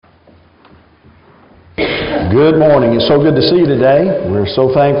Good morning. It's so good to see you today. We're so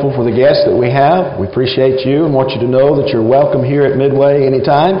thankful for the guests that we have. We appreciate you and want you to know that you're welcome here at Midway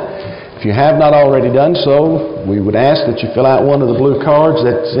anytime. If you have not already done so, we would ask that you fill out one of the blue cards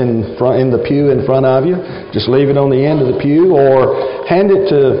that's in the pew in front of you. Just leave it on the end of the pew or hand it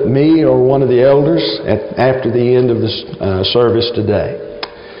to me or one of the elders after the end of the service today.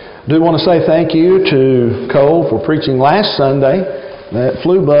 I do want to say thank you to Cole for preaching last Sunday. That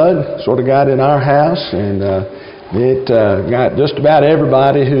flu bug sort of got in our house, and it got just about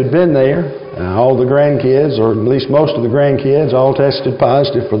everybody who'd been there. All the grandkids, or at least most of the grandkids, all tested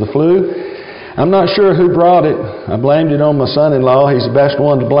positive for the flu. I'm not sure who brought it. I blamed it on my son-in-law. He's the best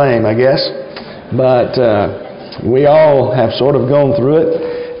one to blame, I guess. But we all have sort of gone through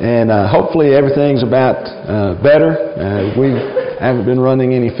it, and hopefully everything's about better. We haven't been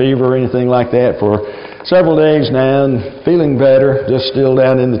running any fever or anything like that for several days now, and feeling better, just still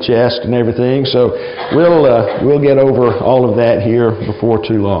down in the chest and everything. So we'll get over all of that here before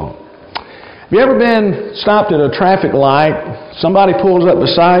too long. Have you ever been stopped at a traffic light? Somebody pulls up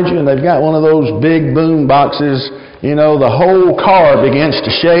beside you and they've got one of those big boom boxes. You know, the whole car begins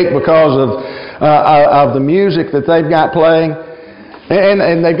to shake because of the music that they've got playing.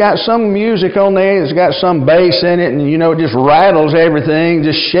 And they've got some music on there, it's got some bass in it, and you know, it just rattles everything,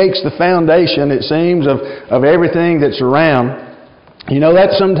 just shakes the foundation, it seems, of everything that's around. You know,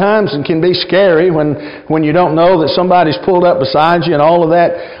 that sometimes can be scary when you don't know that somebody's pulled up beside you and all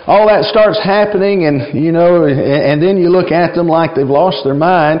that starts happening, and you know, and then you look at them like they've lost their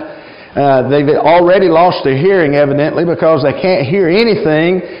mind. They've already lost their hearing, evidently, because they can't hear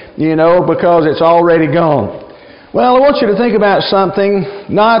anything, you know, because it's already gone. Well, I want you to think about something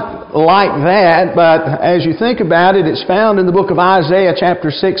not like that, but as you think about it, it's found in the book of Isaiah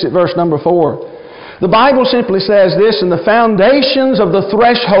chapter 6 at verse number 4. The Bible simply says this, "And the foundations of the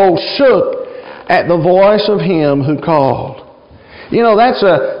threshold shook at the voice of Him who called." You know,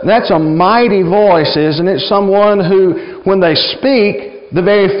 that's a mighty voice, isn't it? Someone who, when they speak, the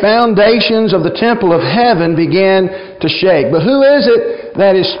very foundations of the temple of heaven begin to shake. But who is it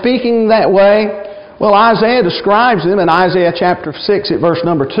that is speaking that way? Well, Isaiah describes them in Isaiah chapter 6 at verse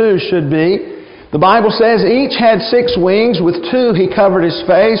number 2 should be. The Bible says, "Each had 6 wings, with 2 he covered his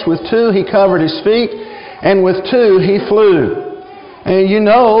face, with 2 he covered his feet, and with 2 he flew." And you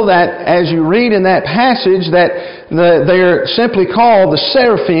know that as you read in that passage that they're simply called the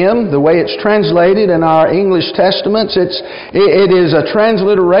seraphim, the way it's translated in our English Testaments. It is a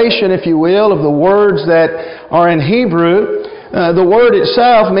transliteration, if you will, of the words that are in Hebrew. The word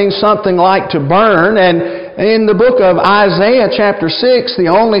itself means something like to burn, and in the book of Isaiah chapter 6, the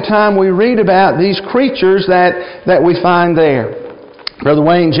only time we read about these creatures that we find there. Brother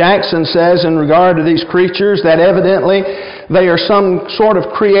Wayne Jackson says in regard to these creatures that evidently they are some sort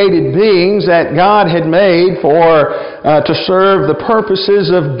of created beings that God had made to serve the purposes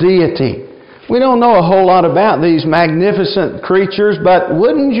of deity. We don't know a whole lot about these magnificent creatures, but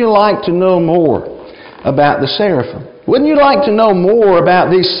wouldn't you like to know more about the seraphim? Wouldn't you like to know more about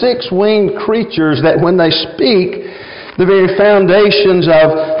these 6-winged creatures that when they speak, the very foundations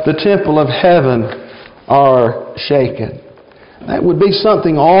of the temple of heaven are shaken? That would be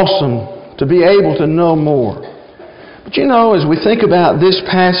something awesome to be able to know more. But you know, as we think about this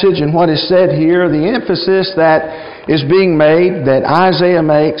passage and what is said here, the emphasis that is being made, that Isaiah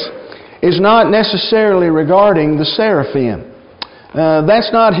makes, is not necessarily regarding the seraphim.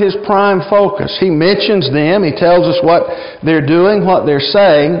 That's not his prime focus. He mentions them. He tells us what they're doing, what they're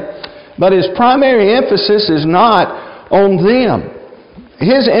saying. But his primary emphasis is not on them.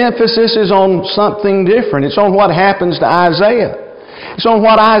 His emphasis is on something different. It's on what happens to Isaiah. It's on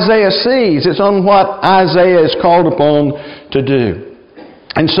what Isaiah sees. It's on what Isaiah is called upon to do.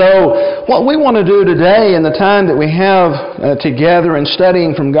 And so what we want to do today in the time that we have together in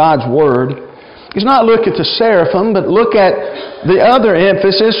studying from God's Word is not look at the seraphim, but look at the other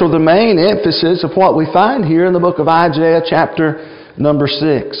emphasis, or the main emphasis of what we find here in the book of Isaiah chapter number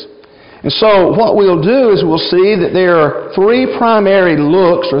 6. And so what we'll do is we'll see that there are 3 primary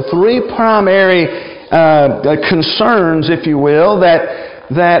looks, or 3 primary concerns, if you will,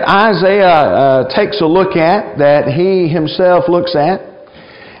 that Isaiah takes a look at, that he himself looks at.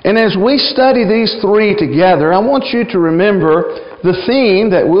 And as we study these 3 together, I want you to remember the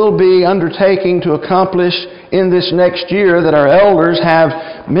theme that we'll be undertaking to accomplish in this next year that our elders have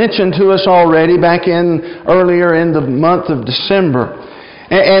mentioned to us already back earlier in the month of December.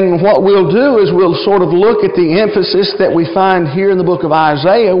 And what we'll do is we'll sort of look at the emphasis that we find here in the book of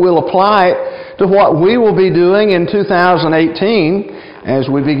Isaiah. We'll apply it to what we will be doing in 2018 as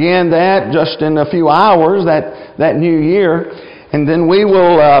we begin that just in a few hours, that new year. And then we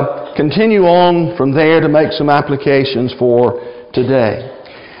will continue on from there to make some applications for today.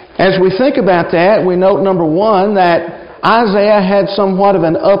 As we think about that, we note, number one, that Isaiah had somewhat of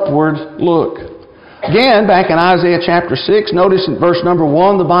an upward look. Again, back in Isaiah chapter 6, notice in verse number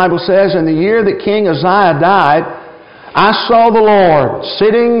 1, the Bible says, "In the year that King Uzziah died, I saw the Lord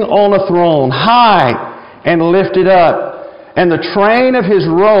sitting on a throne, high and lifted up, and the train of His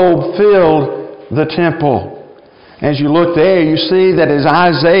robe filled the temple." As you look there, you see that as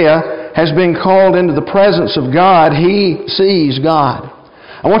Isaiah has been called into the presence of God, he sees God.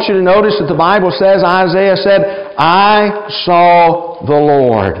 I want you to notice that the Bible says, Isaiah said, "I saw the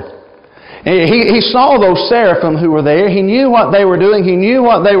Lord." He saw those seraphim who were there. He knew what they were doing. He knew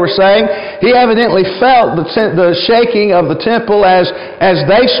what they were saying. He evidently felt the shaking of the temple as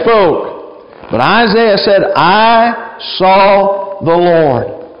they spoke. But Isaiah said, "I saw the Lord."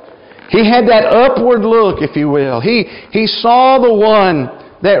 He had that upward look, if you will. He saw the one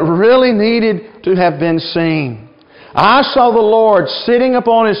that really needed to have been seen. "I saw the Lord sitting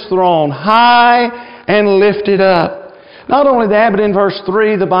upon His throne, high and lifted up." Not only that, but in verse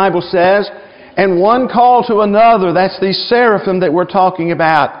 3 the Bible says, "And one called to another," that's these seraphim that we're talking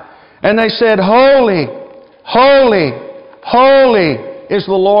about, "and they said, Holy, holy, holy is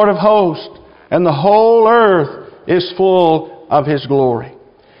the Lord of hosts, and the whole earth is full of His glory."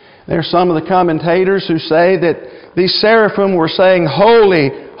 There are some of the commentators who say that these seraphim were saying,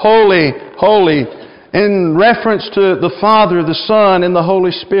 "Holy, holy, holy," in reference to the Father, the Son, and the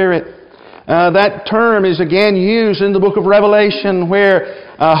Holy Spirit. That term is again used in the book of Revelation where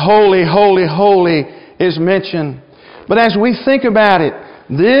holy, holy, holy is mentioned. But as we think about it,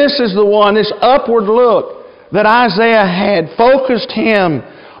 this is the one, this upward look that Isaiah had focused him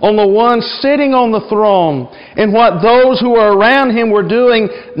on the one sitting on the throne and what those who were around him were doing,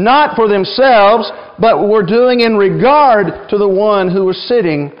 not for themselves, but were doing in regard to the one who was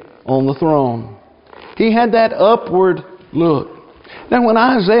sitting on the throne. He had that upward look. Now, when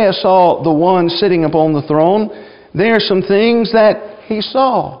Isaiah saw the one sitting upon the throne, there are some things that he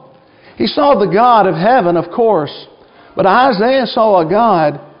saw. He saw the God of heaven, of course, but Isaiah saw a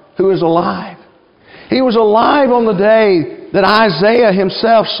God who is alive. He was alive on the day that Isaiah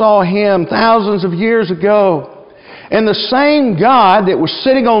himself saw Him thousands of years ago. And the same God that was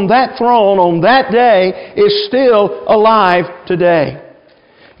sitting on that throne on that day is still alive today.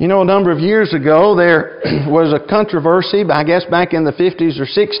 You know, a number of years ago, there was a controversy, I guess back in the 50s or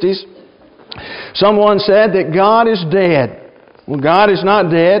 60s. Someone said that God is dead. Well, God is not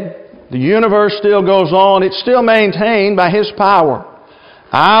dead. The universe still goes on. It's still maintained by His power.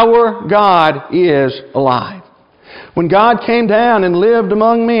 Our God is alive. When God came down and lived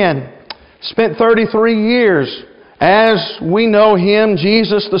among men, spent 33 years as we know Him,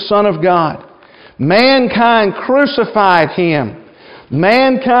 Jesus, the Son of God. Mankind crucified Him.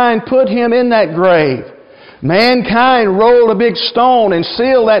 Mankind put Him in that grave. Mankind rolled a big stone and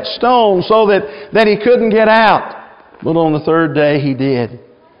sealed that stone so that He couldn't get out. But on the third day He did.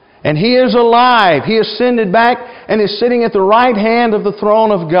 And He is alive. He ascended back and is sitting at the right hand of the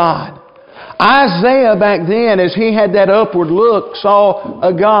throne of God. Isaiah back then, as he had that upward look, saw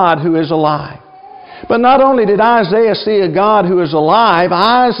a God who is alive. But not only did Isaiah see a God who is alive,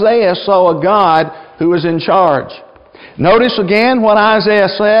 Isaiah saw a God who is in charge. Notice again what Isaiah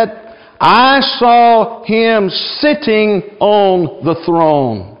said. "I saw Him sitting on the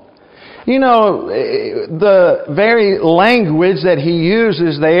throne." You know, the very language that he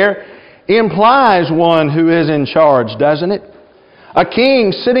uses there implies one who is in charge, doesn't it? A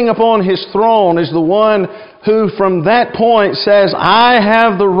king sitting upon his throne is the one who from that point says, "I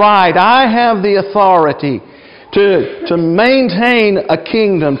have the right, I have the authority to maintain a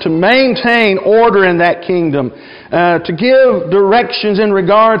kingdom, to maintain order in that kingdom, to give directions in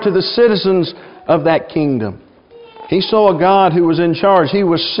regard to the citizens of that kingdom." He saw a God who was in charge. He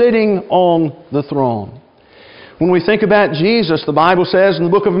was sitting on the throne. When we think about Jesus, the Bible says in the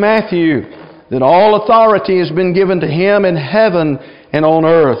book of Matthew that all authority has been given to Him in heaven and on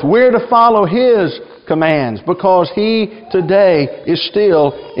earth. We're to follow His commands because He today is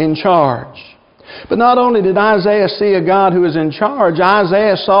still in charge. But not only did Isaiah see a God who is in charge,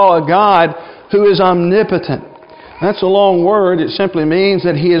 Isaiah saw a God who is omnipotent. That's a long word. It simply means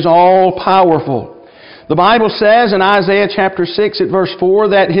that He is all-powerful. The Bible says in Isaiah chapter 6 at verse 4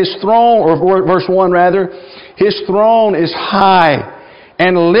 that His throne, or verse 1 rather, His throne is high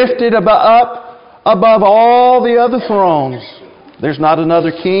and lifted up above all the other thrones. There's not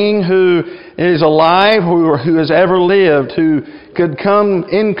another king who is alive or who has ever lived who could come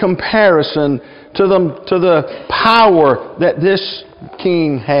in comparison to the power that this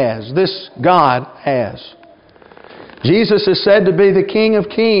king has, this God has. Jesus is said to be the King of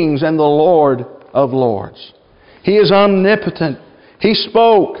Kings and the Lord of Lords. He is omnipotent. He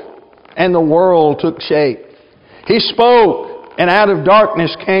spoke, and the world took shape. He spoke, and out of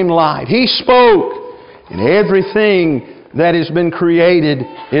darkness came light. He spoke, and everything that has been created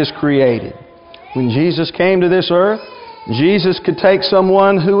is created. When Jesus came to this earth, Jesus could take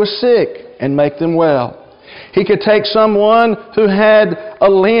someone who was sick and make them well. He could take someone who had a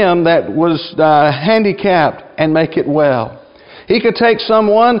limb that was handicapped and make it well. He could take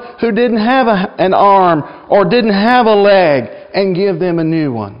someone who didn't have an arm or didn't have a leg and give them a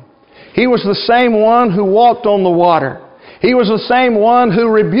new one. He was the same one who walked on the water. He was the same one who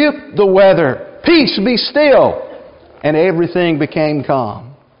rebuked the weather. Peace, be still. And everything became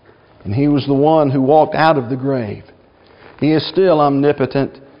calm. And He was the one who walked out of the grave. He is still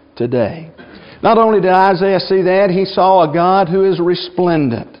omnipotent today. Not only did Isaiah see that, he saw a God who is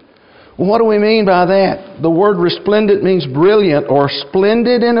resplendent. Well, what do we mean by that? The word resplendent means brilliant or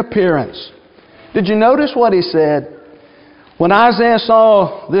splendid in appearance. Did you notice what he said? When Isaiah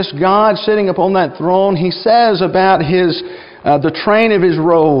saw this God sitting upon that throne, he says about the train of His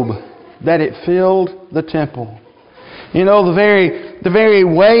robe that it filled the temple. You know, the very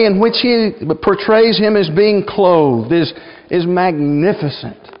way in which He portrays Him as being clothed is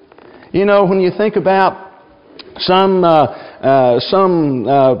magnificent. You know, when you think about some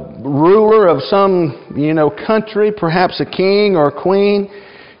ruler of some country, perhaps a king or a queen,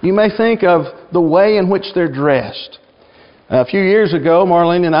 you may think of the way in which they're dressed. A few years ago,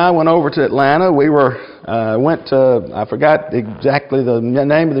 Marlene and I went over to Atlanta. We went to, I forgot exactly the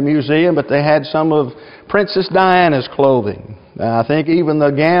name of the museum, but they had some of Princess Diana's clothing. I think even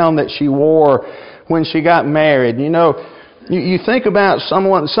the gown that she wore when she got married. You know, you think about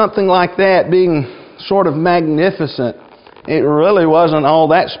something like that being sort of magnificent. It really wasn't all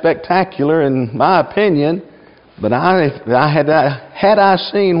that spectacular in my opinion, but had I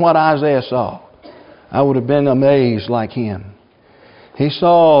seen what Isaiah saw, I would have been amazed like him. He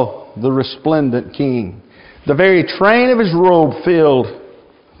saw the resplendent King. The very train of His robe filled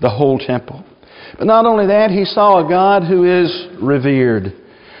the whole temple. But not only that, he saw a God who is revered.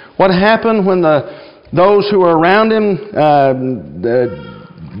 What happened when those who were around Him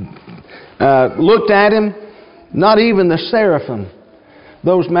looked at Him? Not even the seraphim,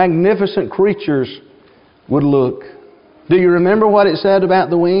 those magnificent creatures, would look. Do you remember what it said about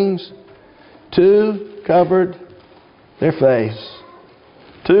the wings? 2 covered their face,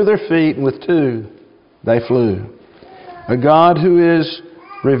 2 their feet, and with 2 they flew. A God who is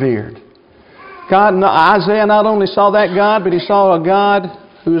revered. Isaiah not only saw that God, but he saw a God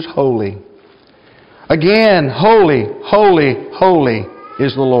who is holy. Again, holy, holy, holy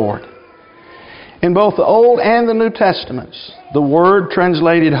is the Lord. In both the Old and the New Testaments, the word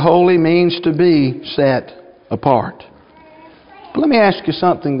translated holy means to be set apart. But let me ask you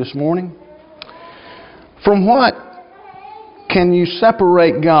something this morning. From what can you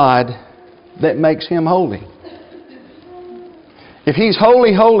separate God that makes Him holy? If He's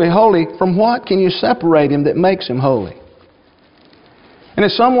holy, holy, holy, from what can you separate Him that makes Him holy? And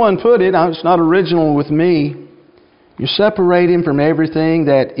as someone put it, it's not original with me, you separate Him from everything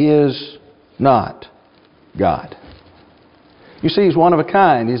that is not God. You see, He's one of a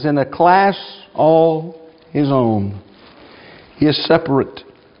kind. He's in a class all His own. He is separate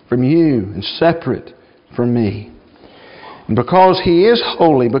from you and separate from me. And because He is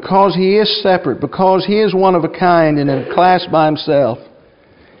holy, because He is separate, because He is one of a kind and in a class by Himself,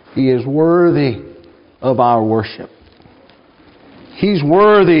 He is worthy of our worship. He's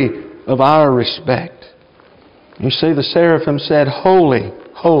worthy of our respect. You see, the seraphim said, holy,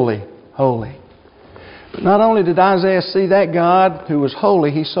 holy, holy. But not only did Isaiah see that God who was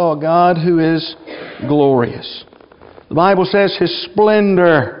holy, he saw a God who is glorious. The Bible says His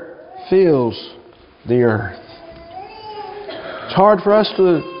splendor fills the earth. It's hard for us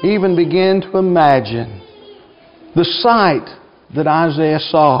to even begin to imagine the sight that Isaiah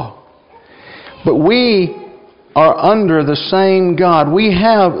saw. But we are under the same God. We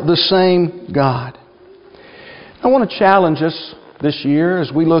have the same God. I want to challenge us this year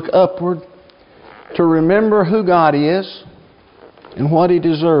as we look upward to remember who God is and what He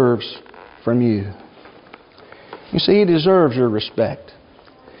deserves from you. You see, He deserves your respect.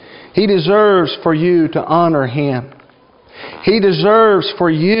 He deserves for you to honor Him. He deserves for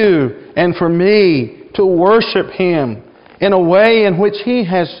you and for me to worship Him in a way in which He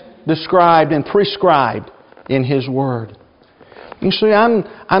has described and prescribed in His Word. You see, I'm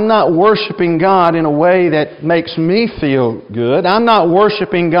not worshiping God in a way that makes me feel good. I'm not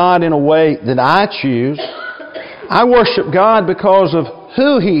worshiping God in a way that I choose. I worship God because of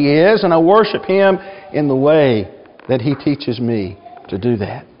who He is, and I worship Him in the way that He teaches me to do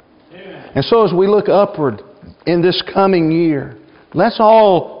that. And so as we look upward in this coming year, let's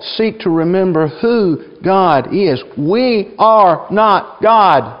all seek to remember who God is. We are not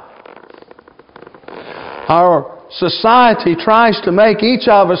God. Our society tries to make each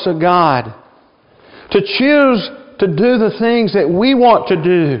of us a God. To choose to do the things that we want to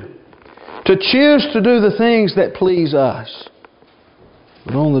do. To choose to do the things that please us.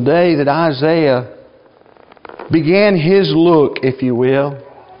 But on the day that Isaiah began his look, if you will,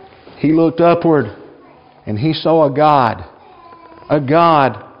 he looked upward and he saw a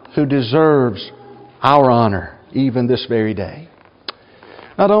God who deserves our honor even this very day.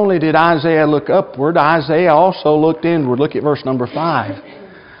 Not only did Isaiah look upward, Isaiah also looked inward. Look at verse number 5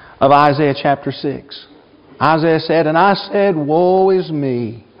 of Isaiah chapter 6. Isaiah said, "And I said, Woe is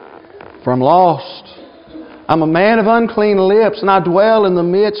me, for I'm lost. I'm a man of unclean lips, and I dwell in the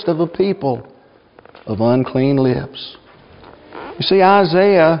midst of a people of unclean lips." You see,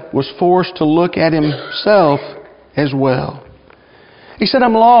 Isaiah was forced to look at himself as well. He said,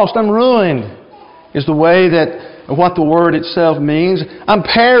 "I'm lost, I'm ruined," is the way that what the word itself means. I'm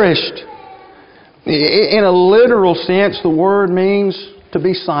perished. In a literal sense, the word means to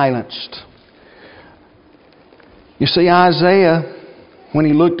be silenced. You see, Isaiah, when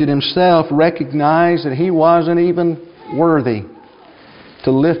he looked at himself, recognized that he wasn't even worthy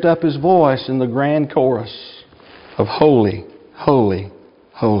to lift up his voice in the grand chorus of Holy, Holy,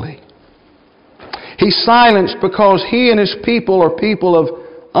 Holy. He's silenced because he and his people are people of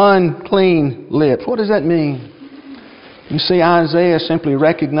unclean lips. What does that mean? You see, Isaiah simply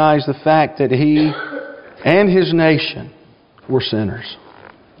recognized the fact that he and his nation were sinners.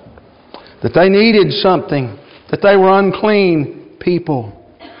 That they needed something. That they were unclean people.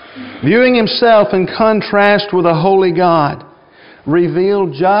 Viewing himself in contrast with a holy God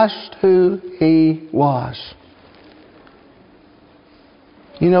revealed just who he was.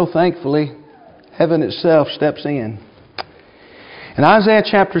 You know, thankfully, heaven itself steps in. In Isaiah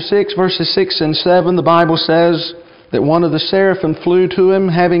chapter 6, verses 6 and 7, the Bible says that one of the seraphim flew to him,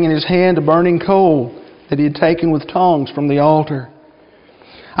 having in his hand a burning coal that he had taken with tongs from the altar.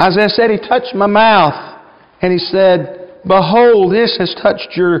 Isaiah said, "He touched my mouth, and he said, Behold, this has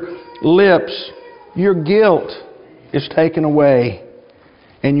touched your lips. Your guilt is taken away,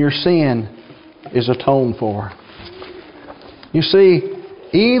 and your sin is atoned for." You see,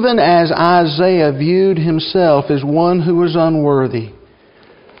 even as Isaiah viewed himself as one who was unworthy,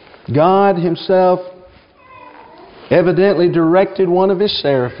 God Himself evidently directed one of His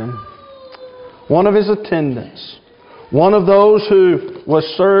seraphim, one of His attendants, one of those who was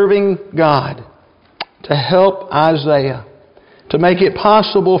serving God, to help Isaiah, to make it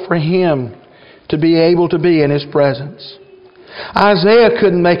possible for him to be able to be in His presence. Isaiah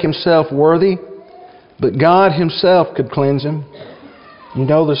couldn't make himself worthy, but God Himself could cleanse him. You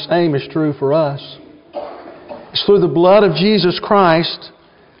know, the same is true for us. It's through the blood of Jesus Christ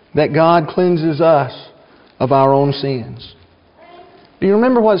that God cleanses us of our own sins. Do you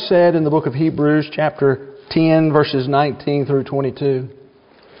remember what's said in the book of Hebrews chapter 10, verses 19 through 22?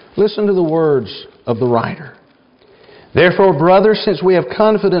 Listen to the words of the writer. "Therefore, brothers, since we have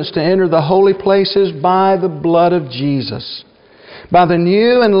confidence to enter the holy places by the blood of Jesus, by the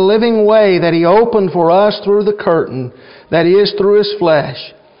new and living way that He opened for us through the curtain, that is, through His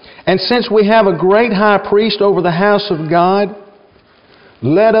flesh, and since we have a great high priest over the house of God,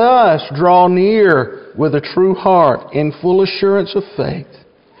 let us draw near with a true heart in full assurance of faith,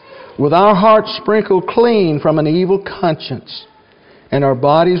 with our hearts sprinkled clean from an evil conscience, and our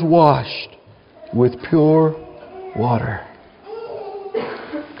bodies washed with pure water."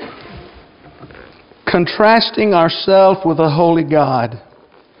 Contrasting ourselves with a holy God,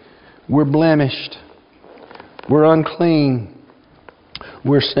 we're blemished, we're unclean,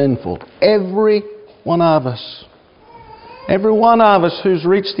 we're sinful. Every one of us who's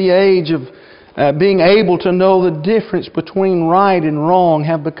reached the age of being able to know the difference between right and wrong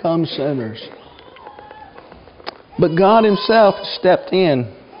have become sinners. But God Himself stepped in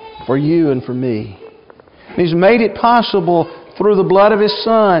for you and for me. He's made it possible through the blood of His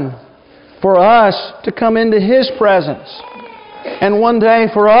Son for us to come into His presence. And one day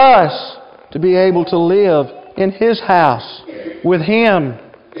for us to be able to live in His house with Him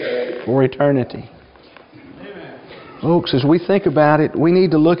for eternity. Folks, as we think about it, we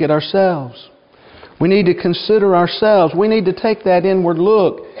need to look at ourselves. We need to consider ourselves. We need to take that inward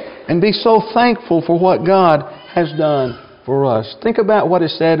look and be so thankful for what God has done for us. Think about what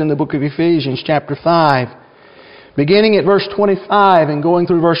is said in the book of Ephesians chapter 5, beginning at verse 25 and going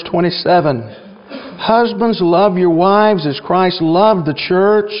through verse 27. "Husbands, love your wives as Christ loved the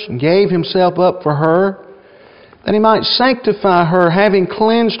church and gave Himself up for her, that He might sanctify her, having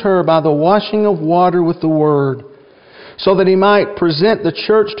cleansed her by the washing of water with the Word, so that He might present the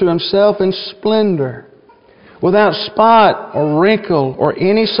church to Himself in splendor, without spot or wrinkle or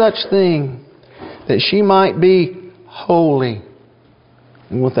any such thing, that she might be holy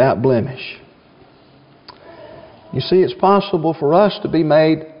and without blemish. You see, it's possible for us to be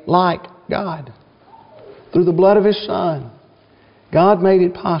made like God. Through the blood of His Son, God made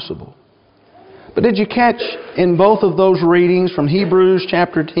it possible. But did you catch in both of those readings from Hebrews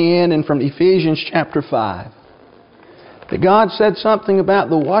chapter 10 and from Ephesians chapter 5 that God said something about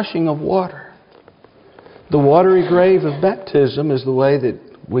the washing of water? The watery grave of baptism is the way that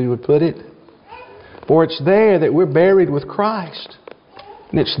we would put it. For it's there that we're buried with Christ.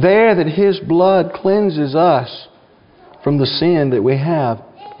 And it's there that His blood cleanses us from the sin that we have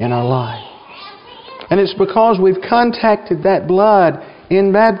in our life. And it's because we've contacted that blood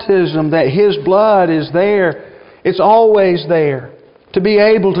in baptism that His blood is there. It's always there to be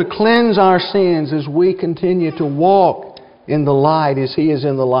able to cleanse our sins as we continue to walk in the light as He is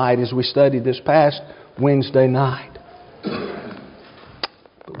in the light, as we studied this past Wednesday night.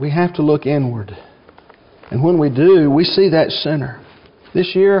 But we have to look inward. And when we do, we see that sinner.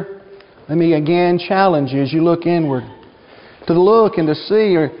 This year, let me again challenge you as you look inward to look and to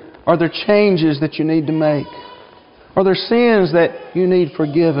see, are there changes that you need to make? Are there sins that you need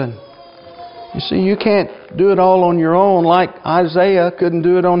forgiven? You see, you can't do it all on your own like Isaiah couldn't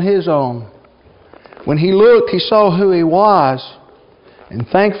do it on his own. When he looked, he saw who he was. And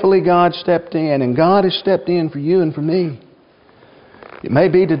thankfully God stepped in. And God has stepped in for you and for me. It may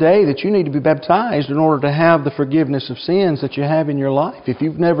be today that you need to be baptized in order to have the forgiveness of sins that you have in your life. If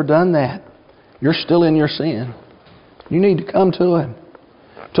you've never done that, you're still in your sin. You need to come to Him,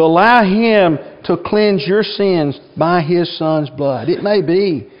 to allow Him to cleanse your sins by His Son's blood. It may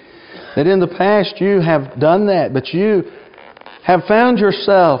be that in the past you have done that, but you have found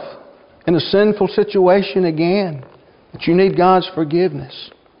yourself in a sinful situation again, that you need God's forgiveness.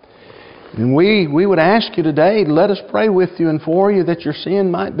 And we would ask you today to let us pray with you and for you that your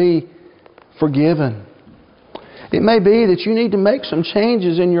sin might be forgiven. It may be that you need to make some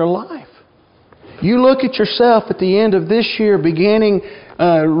changes in your life. You look at yourself at the end of this year, getting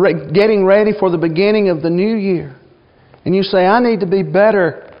ready for the beginning of the new year. And you say, I need to be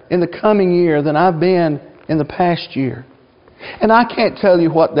better in the coming year than I've been in the past year. And I can't tell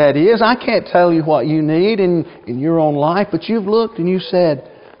you what that is. I can't tell you what you need in your own life. But you've looked and you said,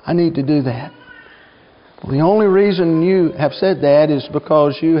 I need to do that. Well, the only reason you have said that is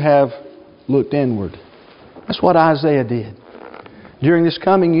because you have looked inward. That's what Isaiah did. During this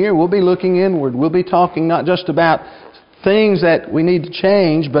coming year, we'll be looking inward. We'll be talking not just about things that we need to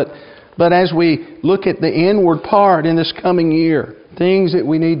change, but as we look at the inward part in this coming year, things that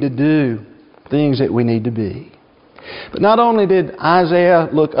we need to do, things that we need to be. But not only did Isaiah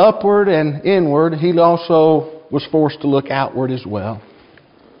look upward and inward, he also was forced to look outward as well.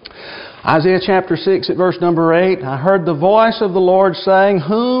 Isaiah chapter 6 at verse number 8, I heard the voice of the Lord saying,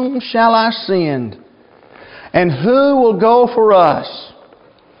 Whom shall I send? And who will go for us?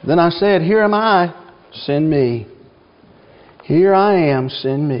 Then I said, Here am I, send me. Here I am,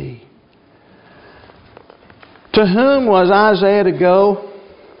 send me. To whom was Isaiah to go?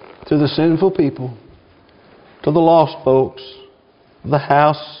 To the sinful people, to the lost folks, the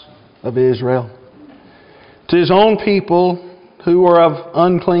house of Israel, to his own people who were of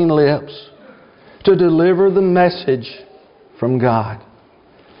unclean lips, to deliver the message from God.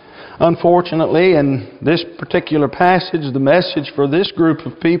 Unfortunately, in this particular passage, the message for this group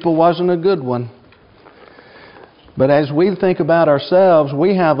of people wasn't a good one. But as we think about ourselves,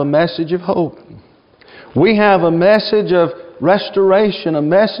 we have a message of hope. We have a message of restoration, a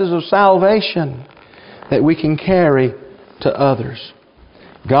message of salvation that we can carry to others.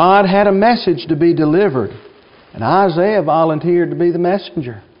 God had a message to be delivered, and Isaiah volunteered to be the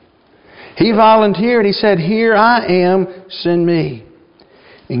messenger. He volunteered. He said, Here I am, send me.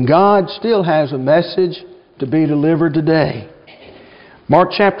 And God still has a message to be delivered today. Mark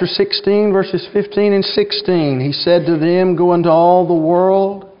chapter 16, verses 15 and 16. He said to them, Go into all the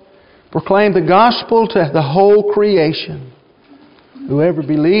world, proclaim the gospel to the whole creation. Whoever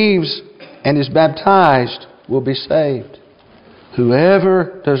believes and is baptized will be saved.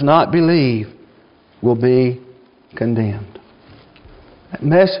 Whoever does not believe will be condemned. That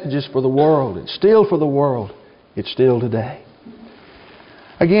message is for the world. It's still for the world. It's still today.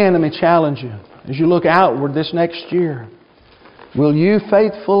 Again, let me challenge you. As you look outward this next year, will you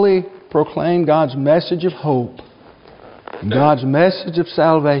faithfully proclaim God's message of hope and God's message of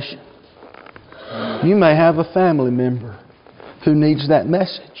salvation? You may have a family member who needs that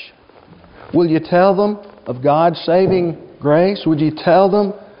message. Will you tell them of God's saving grace? Would you tell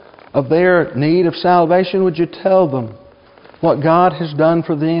them of their need of salvation? Would you tell them what God has done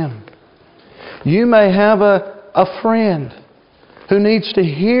for them? You may have a friend who needs to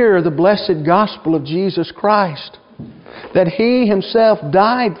hear the blessed gospel of Jesus Christ, that He Himself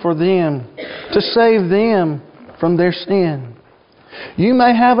died for them to save them from their sin. You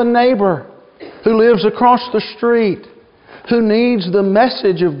may have a neighbor who lives across the street who needs the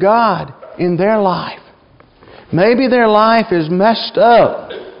message of God in their life. Maybe their life is messed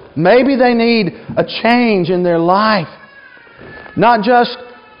up. Maybe they need a change in their life. Not just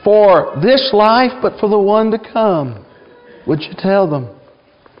for this life, but for the one to come. Would you tell them?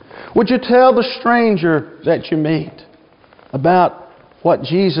 Would you tell the stranger that you meet about what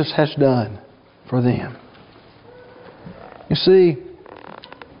Jesus has done for them? You see,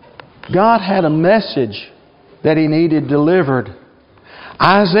 God had a message that He needed delivered.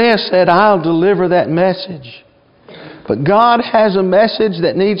 Isaiah said, I'll deliver that message. But God has a message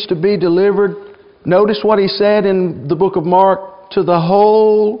that needs to be delivered. Notice what He said in the book of Mark, to the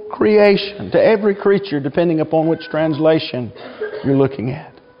whole creation, to every creature, depending upon which translation you're looking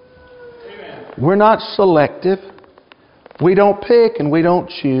at. We're not selective. We don't pick and we don't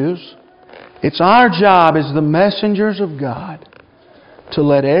choose. It's our job as the messengers of God to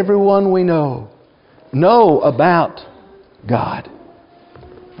let everyone we know about God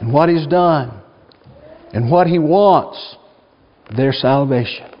and what He's done and what He wants, their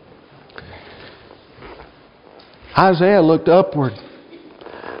salvation. Isaiah looked upward.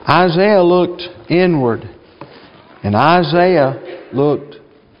 Isaiah looked inward. And Isaiah looked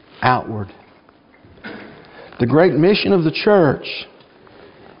outward. The great mission of the church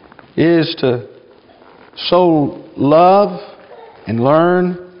is to so love and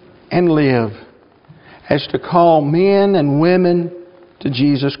learn and live as to call men and women to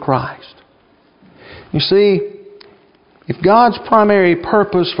Jesus Christ. You see, if God's primary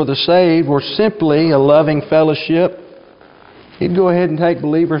purpose for the saved were simply a loving fellowship, He'd go ahead and take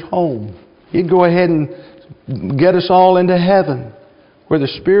believers home. He'd go ahead and get us all into heaven, where the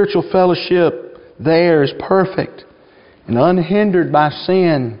spiritual fellowship there is perfect and unhindered by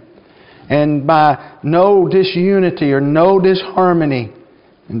sin and by no disunity or no disharmony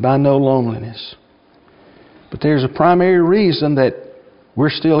and by no loneliness. But there's a primary reason that we're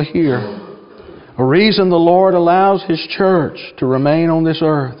still here. A reason the Lord allows His church to remain on this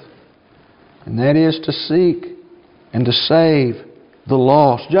earth. And that is to seek and to save the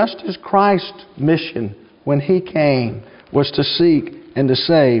lost. Just as Christ's mission when He came was to seek and to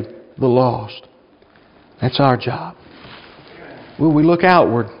save the lost. That's our job. Will we look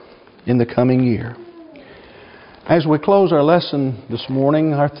outward in the coming year? As we close our lesson this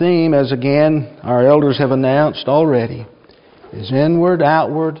morning, our theme, as again our elders have announced already, is inward,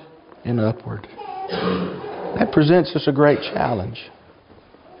 outward, and upward. That presents us a great challenge.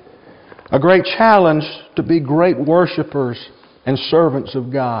 A great challenge to be great worshipers and servants of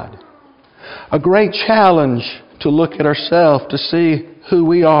God. A great challenge to look at ourselves to see who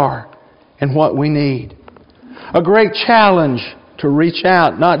we are and what we need. A great challenge to reach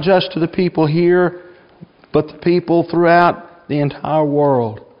out not just to the people here, but the people throughout the entire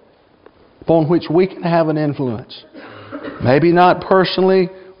world upon which we can have an influence. Maybe not personally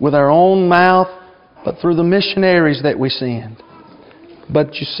with our own mouth, but through the missionaries that we send.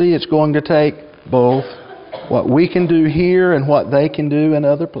 But you see, it's going to take both what we can do here and what they can do in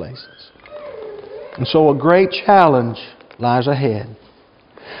other places. And so a great challenge lies ahead.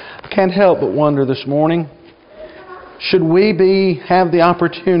 I can't help but wonder this morning, should we have the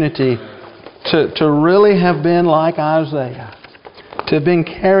opportunity to really have been like Isaiah, to have been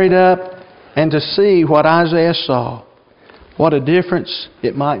carried up and to see what Isaiah saw, what a difference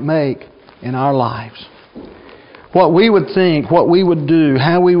it might make in our lives. What we would think, what we would do,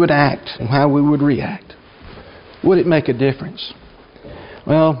 how we would act, and how we would react. Would it make a difference?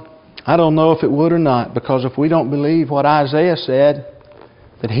 Well, I don't know if it would or not, because if we don't believe what Isaiah said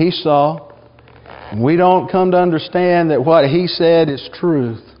that he saw, and we don't come to understand that what he said is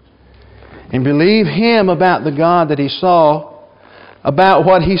truth, and believe him about the God that he saw, about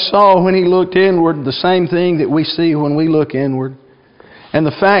what he saw when he looked inward, the same thing that we see when we look inward, and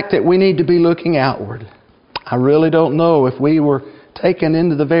the fact that we need to be looking outward. I really don't know if we were taken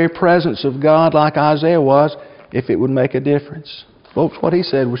into the very presence of God like Isaiah was, if it would make a difference. Folks, what he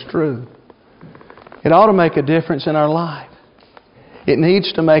said was true. It ought to make a difference in our life. It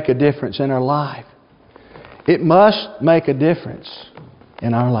needs to make a difference in our life. It must make a difference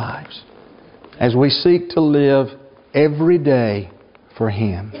in our lives as we seek to live every day for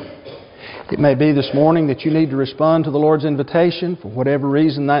Him. It may be this morning that you need to respond to the Lord's invitation for whatever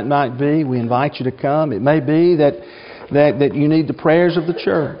reason that might be. We invite you to come. It may be that you need the prayers of the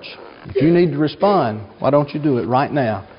church. If you need to respond, why don't you do it right now?